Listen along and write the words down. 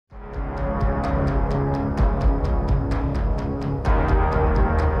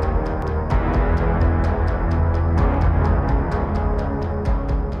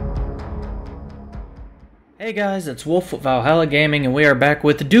Hey guys, it's Wolf with Valhalla Gaming, and we are back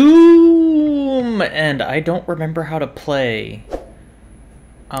with Doom! And I don't remember how to play.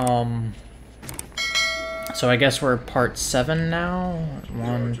 So I guess we're part 7 now?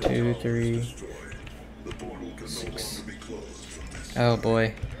 1, 2, 3, 6. Oh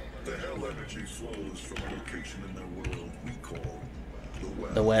boy.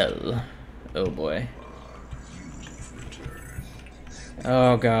 The well. Oh boy.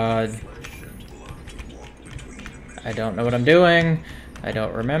 Oh god. I don't know what I'm doing. I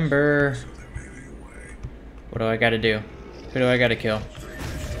don't remember. What do I gotta do? Who do I gotta kill?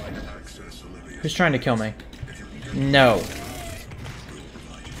 Who's trying to kill me? No.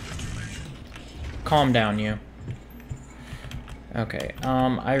 Calm down, you. Okay,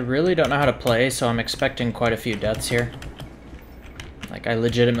 I really don't know how to play, so I'm expecting quite a few deaths here. Like, I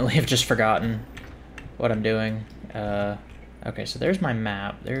legitimately have just forgotten what I'm doing. Okay, so there's my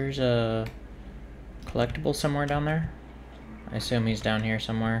map. There's a collectible somewhere down there. I assume he's down here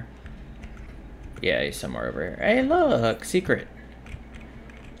somewhere. Yeah, he's somewhere over here. Hey, look! Secret.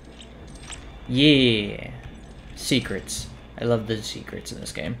 Yeah. Secrets. I love the secrets in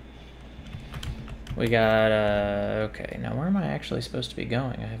this game. We got, okay. Now, where am I actually supposed to be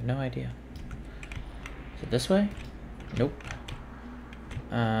going? I have no idea. Is it this way? Nope.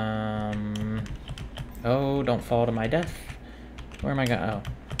 Oh, don't fall to my death. Where am I going? Oh,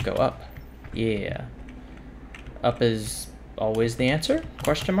 go up. Yeah. Up is always the answer?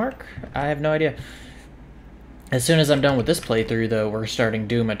 Question mark? I have no idea. As soon as I'm done with this playthrough, though, we're starting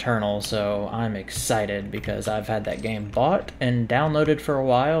Doom Eternal, so I'm excited because I've had that game bought and downloaded for a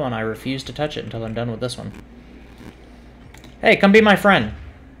while, and I refuse to touch it until I'm done with this one. Hey, come be my friend.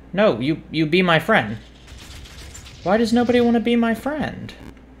 No, you be my friend. Why does nobody want to be my friend?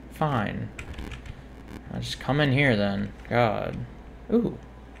 Fine. I'll just come in here, then. God. Ooh.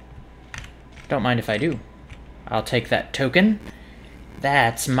 Don't mind if I do. I'll take that token.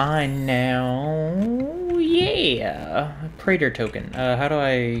 That's mine now. Yeah. Praetor token. How do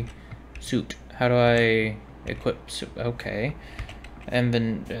I... Suit. How do I equip suit? Okay. And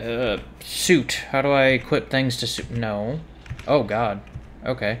then, suit. How do I equip things to suit? No. Oh, God.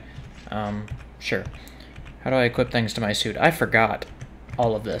 Okay. Sure. How do I equip things to my suit? I forgot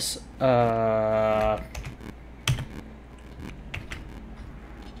all of this. Oh,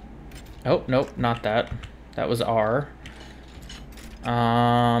 nope, not that. That was R.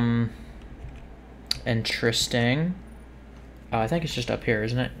 Interesting. I think it's just up here,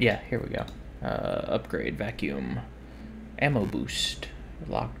 isn't it? Yeah, here we go. Upgrade, vacuum. Ammo boost.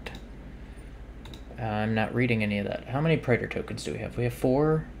 Locked. I'm not reading any of that. How many Praetor tokens do we have? We have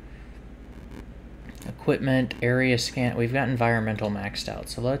 4. Equipment, area scan. We've got environmental maxed out.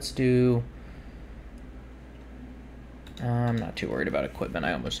 So let's do... I'm not too worried about equipment.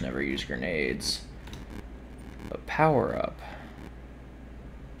 I almost never use grenades. But power up.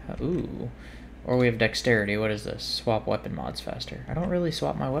 Ooh. Or we have dexterity. What is this? Swap weapon mods faster. I don't really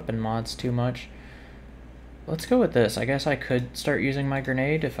swap my weapon mods too much. Let's go with this. I guess I could start using my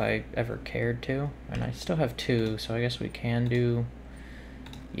grenade if I ever cared to. And I still have 2, so I guess we can do...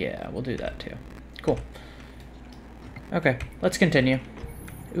 Yeah, we'll do that too. Cool. Okay, let's continue.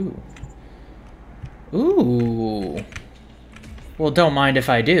 Ooh. Ooh. Well, don't mind if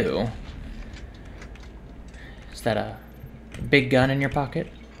I do. Is that a big gun in your pocket?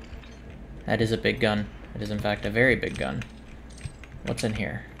 That is a big gun. It is, in fact, a very big gun. What's in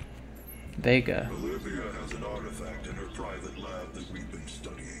here? Vega. Olivia has an artifact in her private lab that we've been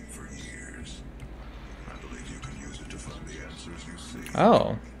studying for years. I believe you can use it to find the answers you seek.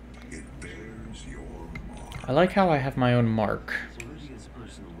 Oh. It bears your mark. I like how I have my own mark. Olivia's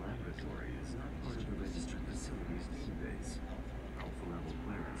personal laboratory is not part of the registered facilities database. Alpha-level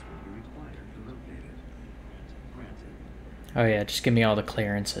clearance will be required to locate it. Granted. Oh yeah, just give me all the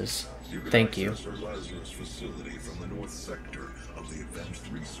clearances. Thank you. Her Lazarus facility from the north sector of the Advanced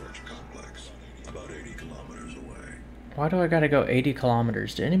Research Complex, about 80 kilometers away. Why do I gotta go 80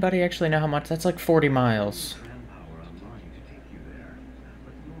 kilometers? Did anybody actually know how much? That's like 40 miles. Manpower online to take you there,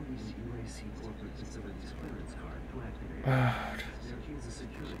 but you'll need UAC corporate facilities clearance card to activate. There is a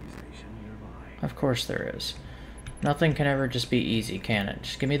security station nearby. Of course there is. Nothing can ever just be easy, can it?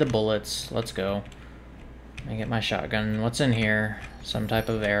 Just give me the bullets. Let's go. I get my shotgun. What's in here? Some type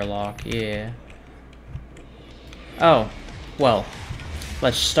of airlock. Yeah. Oh. Well.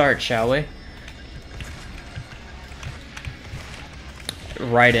 Let's start, shall we?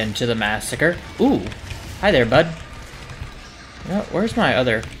 Right into the massacre. Ooh. Hi there, bud. Where's my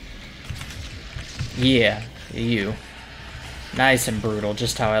other... Yeah. You. Nice and brutal.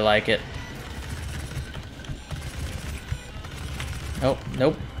 Just how I like it. Oh,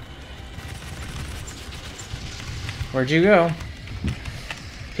 nope. Where'd you go?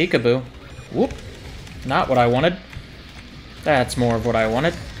 Peekaboo. Whoop. Not what I wanted. That's more of what I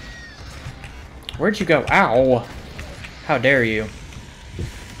wanted. Where'd you go? Ow! How dare you?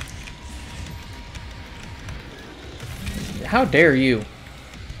 How dare you?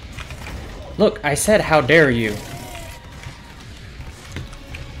 Look, I said how dare you.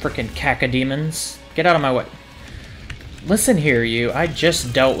 Frickin' cacodemons. Get out of my way. Listen here, you. I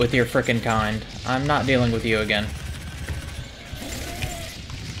just dealt with your frickin' kind. I'm not dealing with you again.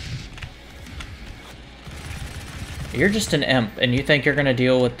 You're just an imp, and you think you're gonna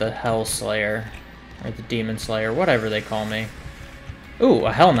deal with the Hell Slayer. Or the Demon Slayer, whatever they call me. Ooh,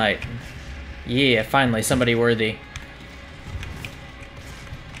 a Hell Knight. Yeah, finally, somebody worthy.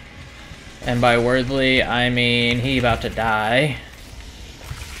 And by worthy, I mean he about to die.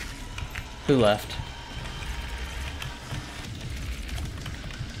 Who left?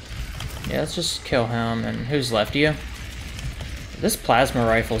 Yeah, let's just kill him. And who's left? You? This plasma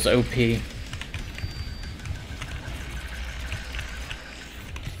rifle's OP.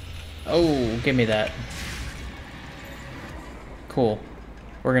 Oh, give me that. Cool.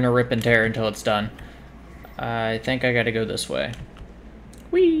 We're gonna rip and tear until it's done. I think I gotta go this way.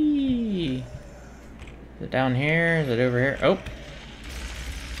 Whee! Is it down here? Is it over here? Oh.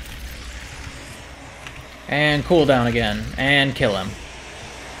 And cool down again. And kill him.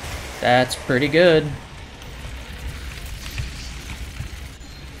 That's pretty good.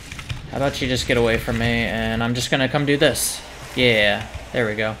 How about you just get away from me and I'm just gonna come do this. Yeah, there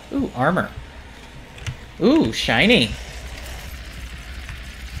we go. Ooh, armor. Ooh, shiny.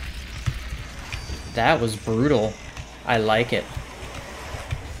 That was brutal. I like it.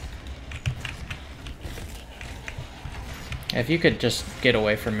 If you could just get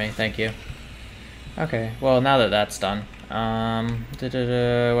away from me, thank you. Okay, well now that that's done, what am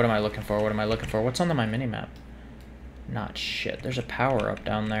I looking for? What am I looking for? What's on my mini-map? Not shit. There's a power-up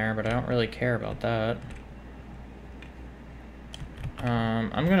down there, but I don't really care about that.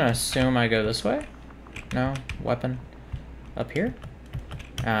 I'm gonna assume I go this way? No? Weapon? Up here?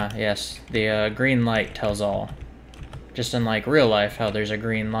 Ah, yes. The green light tells all. Just in like real life, how there's a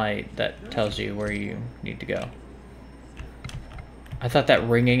green light that tells you where you need to go. I thought that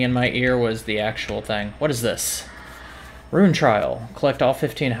ringing in my ear was the actual thing. What is this? Rune Trial. Collect all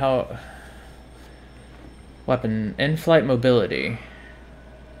 15 weapon. In-flight mobility.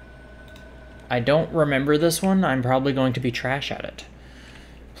 I don't remember this one. I'm probably going to be trash at it.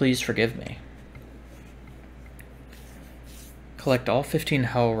 Please forgive me. Collect all 15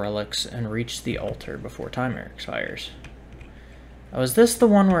 hell relics and reach the altar before timer expires. Oh, is this the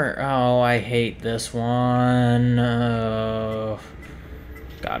one where... Oh, I hate this one. Oh...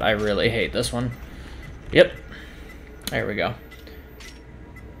 God, I really hate this one. Yep. There we go.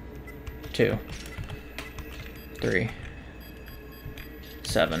 2, 3,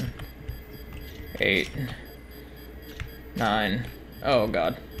 7, 8, 9. Oh,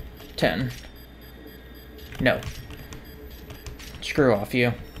 God. 10. No. Screw off,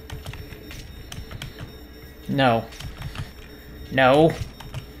 you. No. No.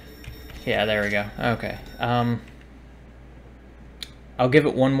 Yeah, there we go. Okay. I'll give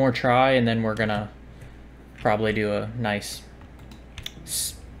it one more try, and then we're gonna probably do a nice,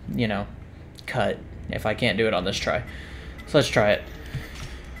 you know, cut if I can't do it on this try. So let's try it.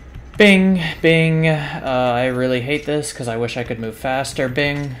 Bing, bing. I really hate this because I wish I could move faster.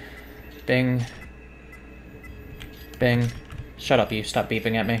 Bing, bing, bing. Shut up, you. Stop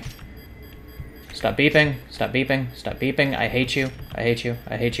beeping at me. Stop beeping. Stop beeping. Stop beeping. I hate you. I hate you.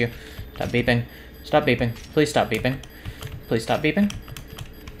 I hate you. Stop beeping. Stop beeping. Please stop beeping. Please stop beeping.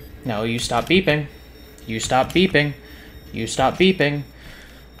 No, you stop beeping. You stop beeping. You stop beeping.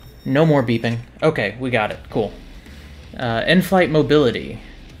 No more beeping. Okay, we got it. Cool. In-flight mobility.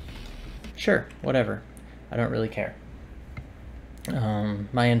 Sure, whatever. I don't really care.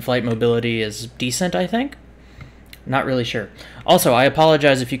 My in-flight mobility is decent, I think. Not really sure. Also, I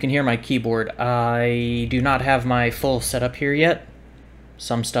apologize if you can hear my keyboard. I do not have my full setup here yet.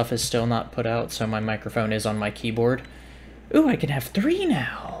 Some stuff is still not put out, so my microphone is on my keyboard. Ooh, I can have 3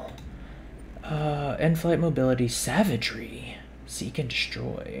 now. In-flight mobility, savagery, seek and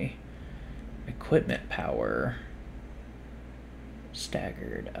destroy, equipment power,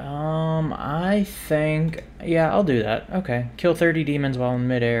 staggered. I think, yeah, I'll do that. Okay, kill 30 demons while in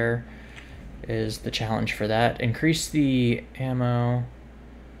midair is the challenge for that. Increase the ammo.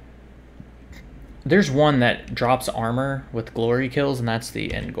 There's one that drops armor with glory kills, and that's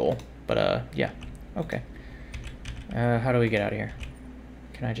the end goal. But yeah, okay. How do we get out of here?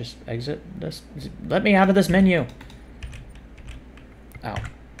 Can I just exit this? Let me out of this menu. Oh.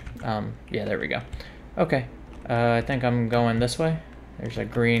 Yeah, there we go. Okay. I think I'm going this way. There's a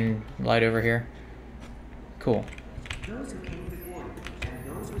green light over here. Cool.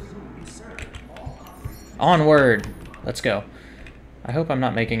 Onward! Let's go. I hope I'm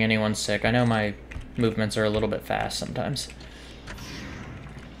not making anyone sick. I know my movements are a little bit fast sometimes.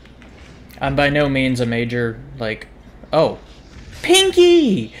 I'm by no means a major, like... Oh!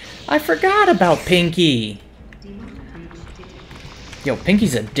 Pinky! I forgot about Pinky! Yo,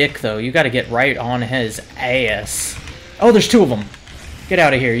 Pinky's a dick, though. You gotta get right on his ass. Oh, there's two of them! Get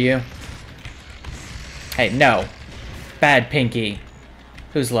out of here, you. Hey, no. Bad Pinky.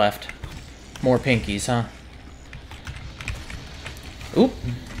 Who's left? More Pinkies, huh? Oop.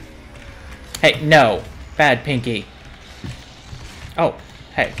 Hey, no. Bad Pinky. Oh,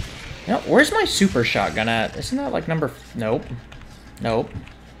 hey. You know, where's my super shotgun at? Isn't that like number... Nope. Nope.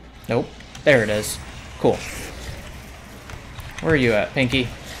 Nope. There it is. Cool. Where are you at, Pinky?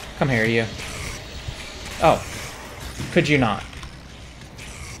 Come here, you. Oh. Could you not?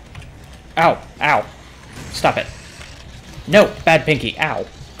 Ow. Ow. Stop it. No, bad Pinky. Ow.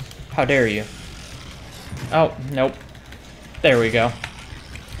 How dare you? Oh, nope. There we go.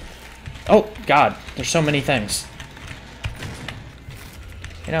 Oh, God. There's so many things.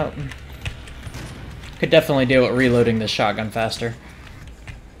 You know, could definitely deal with reloading this shotgun faster.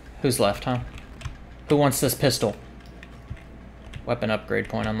 Who's left, huh? Who wants this pistol? Weapon upgrade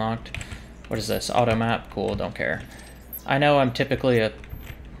point unlocked. What is this? Auto map? Cool, don't care. I know I'm typically a...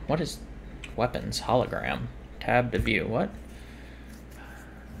 What is... Weapons? Hologram. Tab to view. What?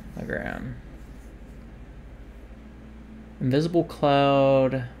 Hologram. Invisible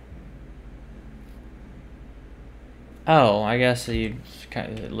cloud. Oh, I guess you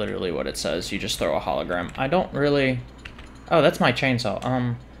kind of literally what it says. You just throw a hologram. I don't really... Oh, that's my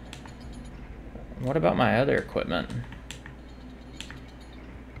chainsaw. What about my other equipment?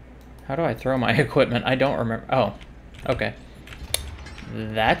 How do I throw my equipment? I don't remember. Oh, okay.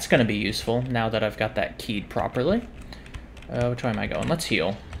 That's gonna be useful now that I've got that keyed properly. Which way am I going? Let's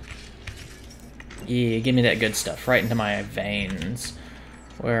heal. Yeah, give me that good stuff right into my veins.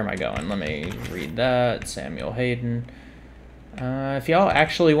 Where am I going? Let me read that. Samuel Hayden. If y'all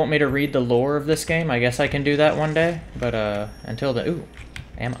actually want me to read the lore of this game, I guess I can do that one day. But until then... Ooh,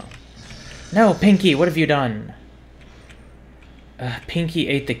 ammo. No, Pinky, what have you done? Pinky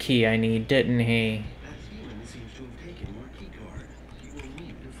ate the key I need, didn't he?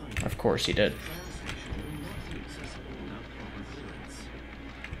 Of course he did.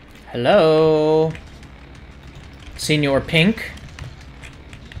 Hello? Senior Pink?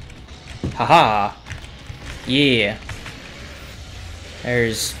 Haha. Yeah.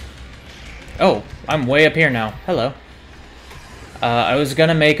 There's... Oh, I'm way up here now. Hello. I was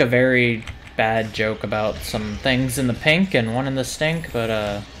gonna make a very bad joke about some things in the pink and one in the stink,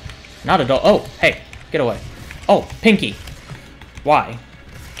 but, not at all. Oh, hey, get away. Oh, Pinky. Why?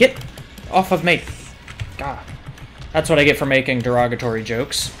 Get off of me. God. That's what I get for making derogatory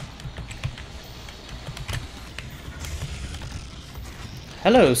jokes.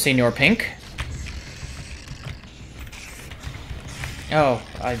 Hello, Senior Pink. Oh,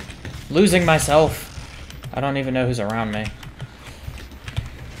 I'm losing myself. I don't even know who's around me.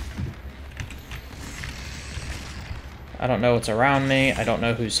 I don't know what's around me. I don't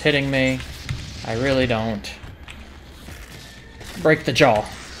know who's hitting me. I really don't. Break the jaw.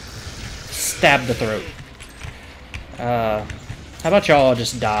 Stab the throat. How about y'all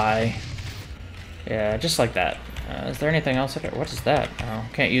just die? Yeah, just like that. Is there anything else up here? What is that? Oh,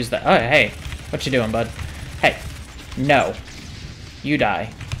 can't use that. Oh, hey. What you doing, bud? Hey. No. You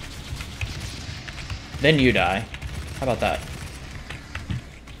die. Then you die. How about that?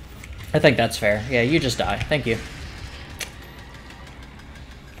 I think that's fair. Yeah, you just die. Thank you.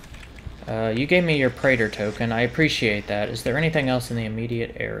 You gave me your Praetor token. I appreciate that. Is there anything else in the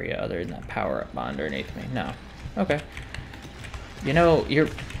immediate area other than that power-up bond underneath me? No. Okay. You know,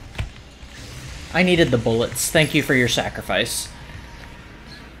 I needed the bullets. Thank you for your sacrifice.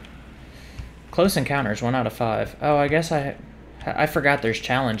 Close encounters, 1 out of 5. Oh, I guess I forgot there's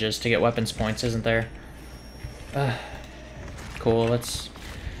challenges to get weapons points, isn't there? Cool, let's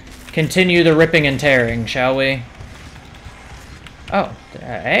continue the ripping and tearing, shall we? Oh,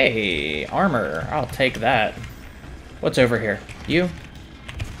 hey, armor. I'll take that. What's over here? You?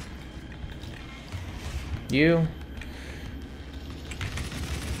 You?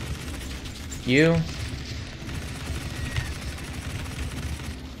 You?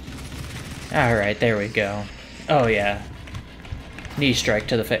 Alright, there we go. Oh, yeah. Knee strike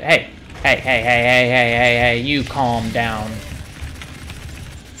to the face. Hey! Hey, hey, hey, hey, hey, hey, hey, you calm down.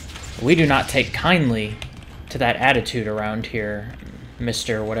 We do not take kindly to that attitude around here,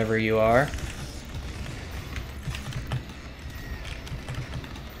 Mr. Whatever you are.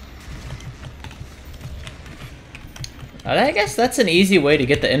 I guess that's an easy way to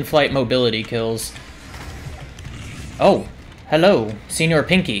get the in-flight mobility kills. Oh, hello, Senior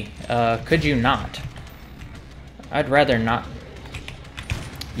Pinky. Could you not? I'd rather not.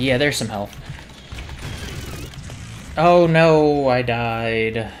 Yeah, there's some health. Oh no, I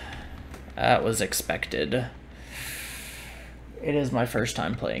died. That was expected. It is my first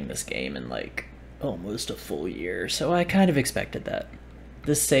time playing this game in like almost a full year, so I kind of expected that.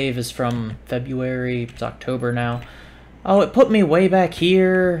 This save is from February, it's October now. Oh, it put me way back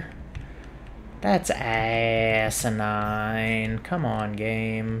here. That's asinine. Come on,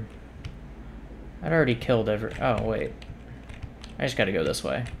 game. I'd already killed every... Oh, wait. I just gotta go this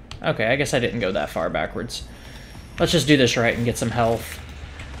way. Okay, I guess I didn't go that far backwards. Let's just do this right and get some health.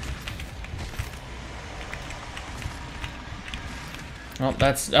 Oh,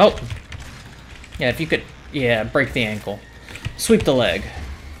 that's... Oh! Yeah, if you could... Yeah, break the ankle. Sweep the leg.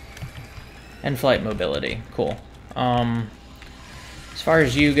 And flight mobility. Cool. As far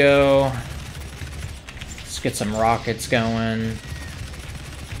as you go... Let's get some rockets going.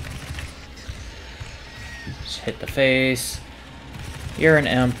 Just hit the face. You're an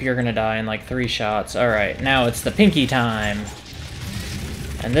imp. You're gonna die in like 3 shots. Alright, now it's the pinky time.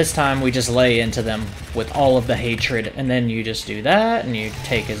 And this time we just lay into them with all of the hatred. And then you just do that, and you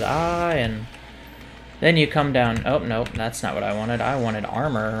take his eye, and then you come down. Oh, nope, that's not what I wanted. I wanted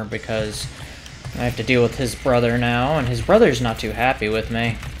armor because I have to deal with his brother now, and his brother's not too happy with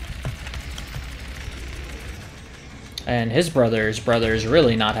me. And his brother's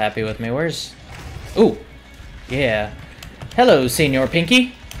really not happy with me. Where's... Ooh, yeah. Hello, Senior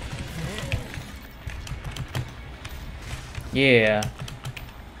Pinky. Yeah.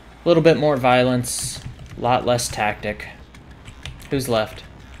 A little bit more violence, a lot less tactic. Who's left?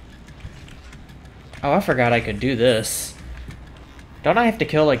 Oh, I forgot I could do this. Don't I have to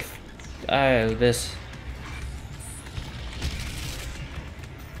kill, like, this?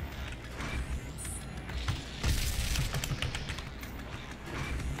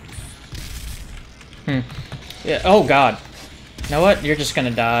 Yeah, oh god. You know what? You're just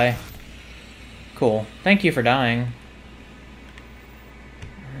gonna die. Cool. Thank you for dying.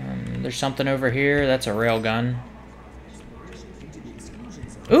 There's something over here. That's a railgun.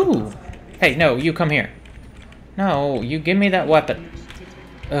 Ooh! Hey, no, you come here. No, you give me that weapon.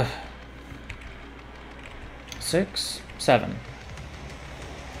 Ugh. 6, 7.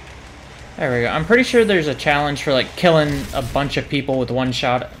 There we go. I'm pretty sure there's a challenge for, like, killing a bunch of people with 1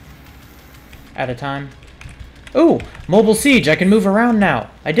 shot at a time. Ooh! Mobile siege! I can move around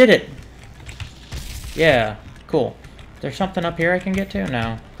now! I did it! Yeah, cool. There's something up here I can get to?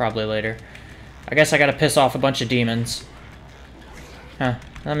 No, probably later. I guess I gotta piss off a bunch of demons. Huh.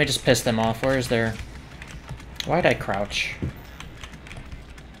 Let me just piss them off. Where's their... Why'd I crouch?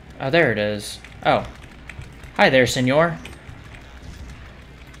 Oh, there it is. Oh. Hi there, senor.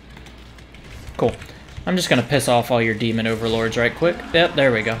 Cool. I'm just gonna piss off all your demon overlords right quick. Yep,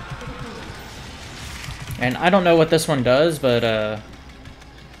 there we go. And I don't know what this one does, but,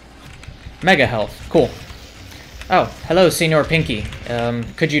 Mega health. Cool. Oh, hello, Senior Pinky.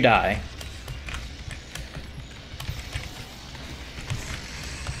 Could you die?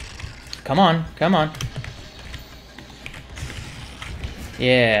 Come on, come on.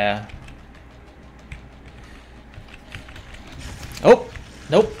 Yeah. Oh,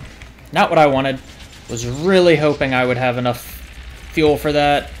 nope. Not what I wanted. Was really hoping I would have enough fuel for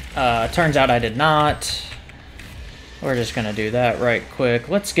that. Turns out I did not. We're just gonna do that right quick.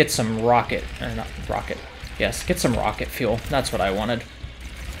 Let's get some rocket, or not rocket. Yes, get some rocket fuel. That's what I wanted.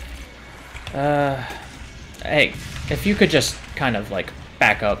 Hey, if you could just kind of, like,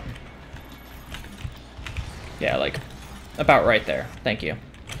 back up. Yeah, like, about right there. Thank you.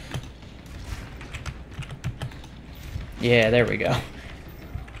 Yeah, there we go.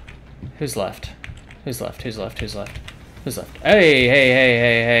 Who's left? Who's left? Who's left? Who's left? Who's left? Hey, hey, hey,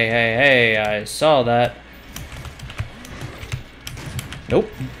 hey, hey, hey, hey, I saw that. Nope.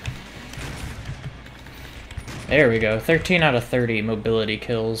 There we go. 13 out of 30 mobility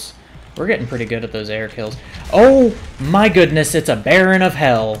kills. We're getting pretty good at those air kills. Oh my goodness, it's a Baron of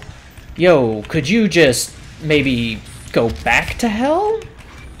Hell. Yo, could you just maybe go back to hell?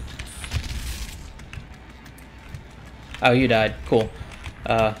 Oh, you died. Cool.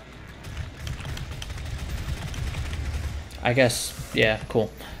 I guess, yeah,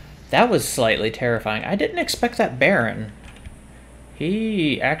 cool. That was slightly terrifying. I didn't expect that Baron.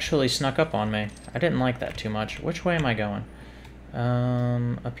 He actually snuck up on me. I didn't like that too much. Which way am I going?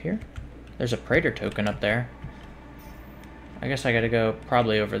 Up here? There's a Praetor token up there. I guess I gotta go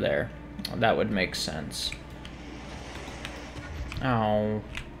probably over there. That would make sense. Oh.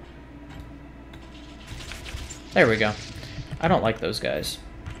 There we go. I don't like those guys.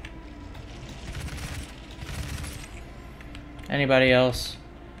 Anybody else?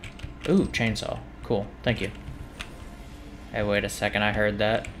 Ooh, chainsaw. Cool. Thank you. Hey, wait a second. I heard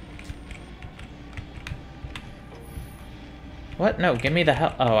that. What? No, give me the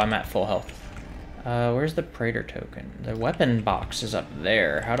health. Oh, I'm at full health. Where's the Praetor token? The weapon box is up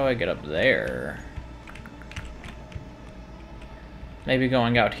there. How do I get up there? Maybe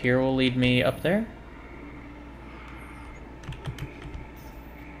going out here will lead me up there?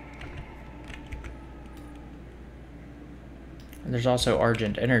 And there's also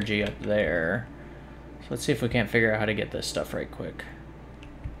Argent Energy up there. So let's see if we can't figure out how to get this stuff right quick.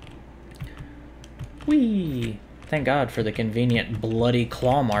 Whee! Thank God for the convenient bloody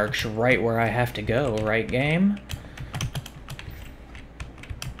claw marks right where I have to go, right, game?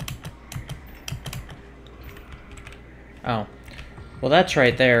 Oh. Well, that's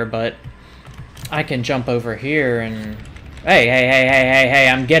right there, but I can jump over here and... Hey,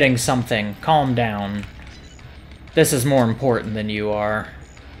 I'm getting something. Calm down. This is more important than you are.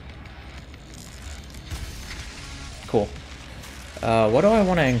 Cool. What do I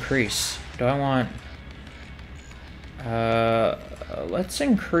want to increase? Do I want... let's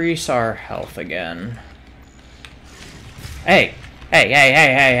increase our health again. Hey!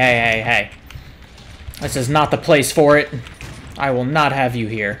 Hey! This is not the place for it. I will not have you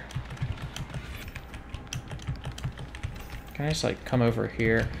here. Can I just, like, come over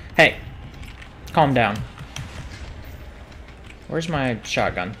here? Hey! Calm down. Where's my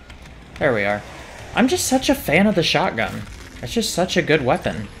shotgun? There we are. I'm just such a fan of the shotgun. It's just such a good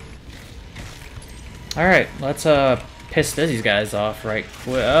weapon. Alright, let's, piss these guys off right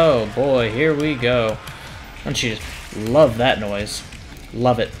quick. Oh, boy, here we go. Don't you just love that noise?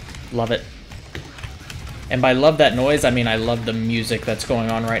 Love it. Love it. And by love that noise, I mean I love the music that's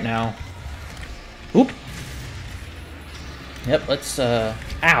going on right now. Oop. Yep, let's,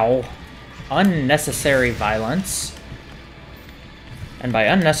 ow. Unnecessary violence. And by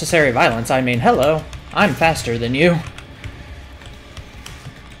unnecessary violence, I mean, hello, I'm faster than you.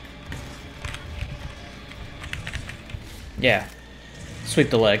 Yeah. Sweep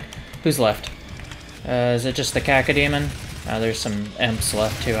the leg. Who's left? Is it just the Cacodemon? Oh, there's some imps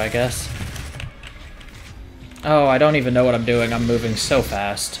left too, I guess. Oh, I don't even know what I'm doing. I'm moving so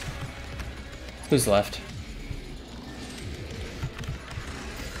fast. Who's left?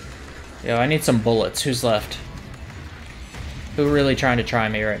 Yo, I need some bullets. Who's left? Who really trying to try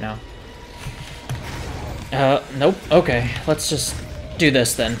me right now? Nope. Okay, let's just do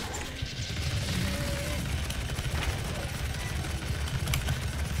this then.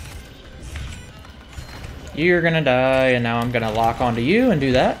 You're gonna die, and now I'm gonna lock onto you and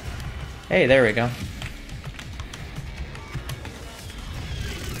do that. Hey, there we go.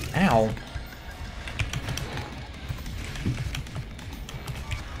 Ow.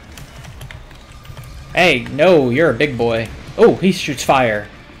 Hey, no, you're a big boy. Oh, he shoots fire.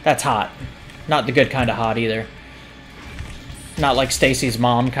 That's hot. Not the good kind of hot either. Not like Stacy's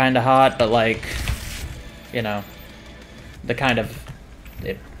mom kind of hot, but like, you know, the kind of,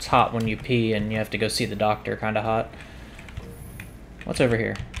 it's hot when you pee and you have to go see the doctor kind of hot. What's over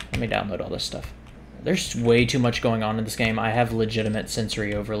here? Let me download all this stuff. There's way too much going on in this game. I have legitimate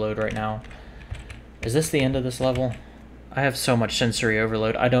sensory overload right now. Is this the end of this level? I have so much sensory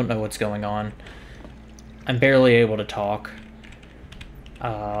overload. I don't know what's going on. I'm barely able to talk.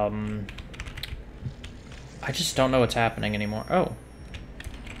 I just don't know what's happening anymore. Oh.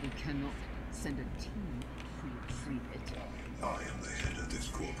 We cannot send a team to retrieve it. I am the head of this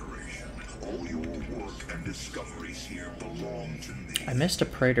corporation. All your work and discoveries here belong to me. I missed a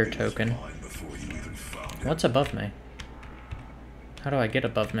Praetor token. What's above me? How do I get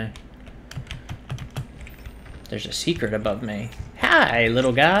above me? There's a secret above me. Hi,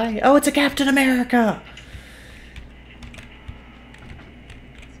 little guy. Oh, it's a Captain America.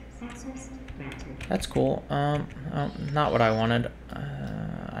 That's cool. Oh, not what I wanted.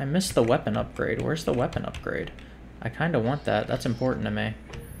 I missed the weapon upgrade. Where's the weapon upgrade? I kind of want that. That's important to me.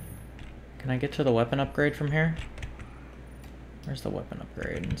 Can I get to the weapon upgrade from here? Where's the weapon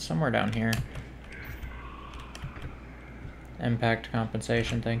upgrade? Somewhere down here. Impact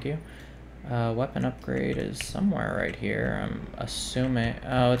compensation, thank you. Weapon upgrade is somewhere right here. I'm assuming...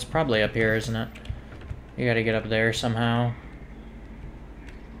 Oh, it's probably up here, isn't it? You gotta get up there somehow.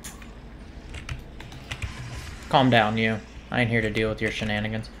 Calm down, you. I ain't here to deal with your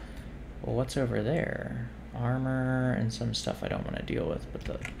shenanigans. Well, what's over there? Armor and some stuff I don't want to deal with, but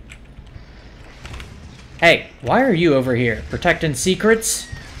the... Hey, why are you over here? Protecting secrets?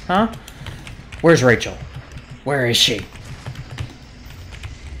 Huh? Where's Rachel? Where is she?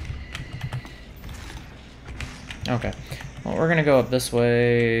 Okay. Well, we're gonna go up this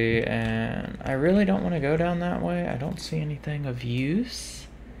way, and I really don't want to go down that way. I don't see anything of use.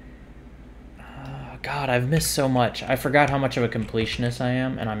 God, I've missed so much. I forgot how much of a completionist I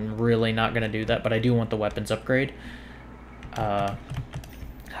am, and I'm really not gonna do that, but I do want the weapons upgrade. How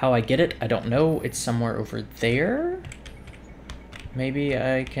I get it, I don't know. It's somewhere over there. Maybe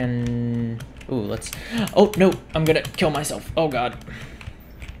I can... Ooh, let's... Oh, no! I'm gonna kill myself. Oh, God.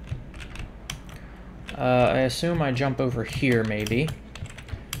 I assume I jump over here, maybe.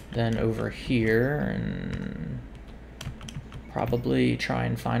 Then over here, and... probably try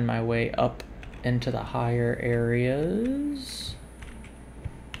and find my way up into the higher areas.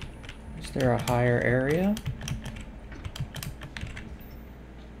 Is there a higher area?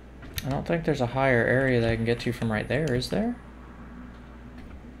 I don't think there's a higher area that I can get to from right there, is there?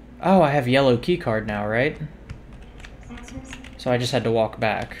 Oh, I have yellow key card now, right? So I just had to walk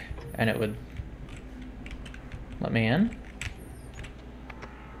back, and it would let me in?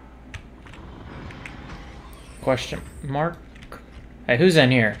 Question mark? Hey, who's in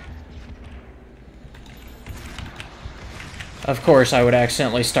here? Of course, I would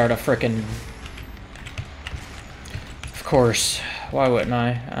accidentally start a frickin'... Of course. Why wouldn't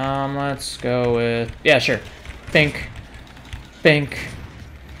I? Let's go with... Yeah, sure. Pink. Pink.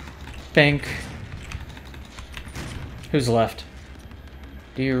 Pink. Who's left?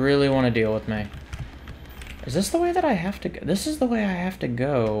 Do you really want to deal with me? Is this the way that I have to go? This is the way I have to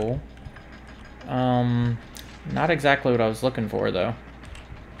go. Not exactly what I was looking for, though.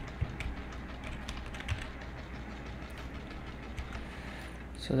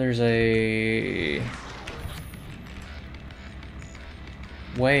 So there's a...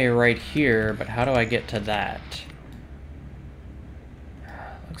 way right here, but how do I get to that?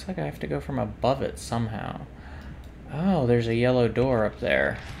 Looks like I have to go from above it somehow. Oh, there's a yellow door up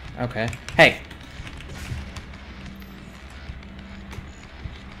there. Okay. Hey!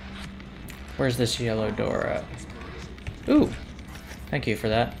 Where's this yellow door at? Ooh! Thank you for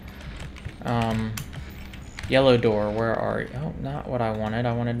that. Yellow door, where are you? Oh, not what I wanted.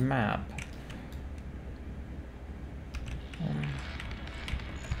 I wanted map.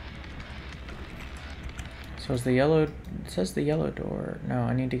 So is the yellow... It says the yellow door. No,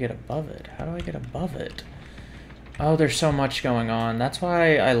 I need to get above it. How do I get above it? Oh, there's so much going on. That's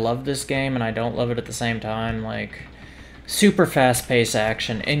why I love this game and I don't love it at the same time. Like, super fast-paced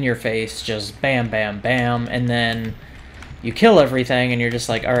action, in your face, just bam, bam, bam, and then you kill everything and you're just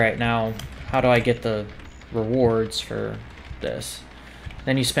like, alright, now how do I get the rewards for this?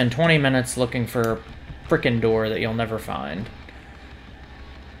 Then you spend 20 minutes looking for a frickin' door that you'll never find.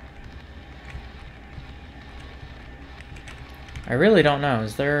 I really don't know.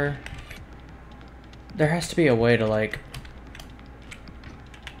 Is there... There has to be a way to, like...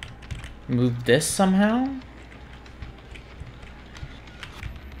 move this somehow?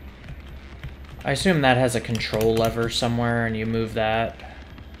 I assume that has a control lever somewhere and you move that.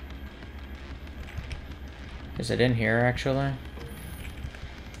 Is it in here, actually?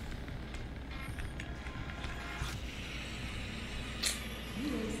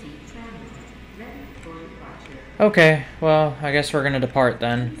 Okay, well, I guess we're gonna depart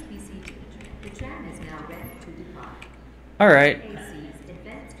then. Alright.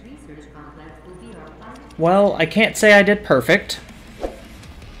 Well, I can't say I did perfect,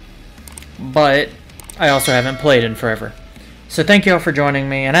 but I also haven't played in forever. So thank you all for joining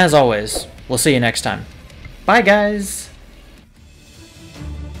me, and as always, we'll see you next time. Bye, guys!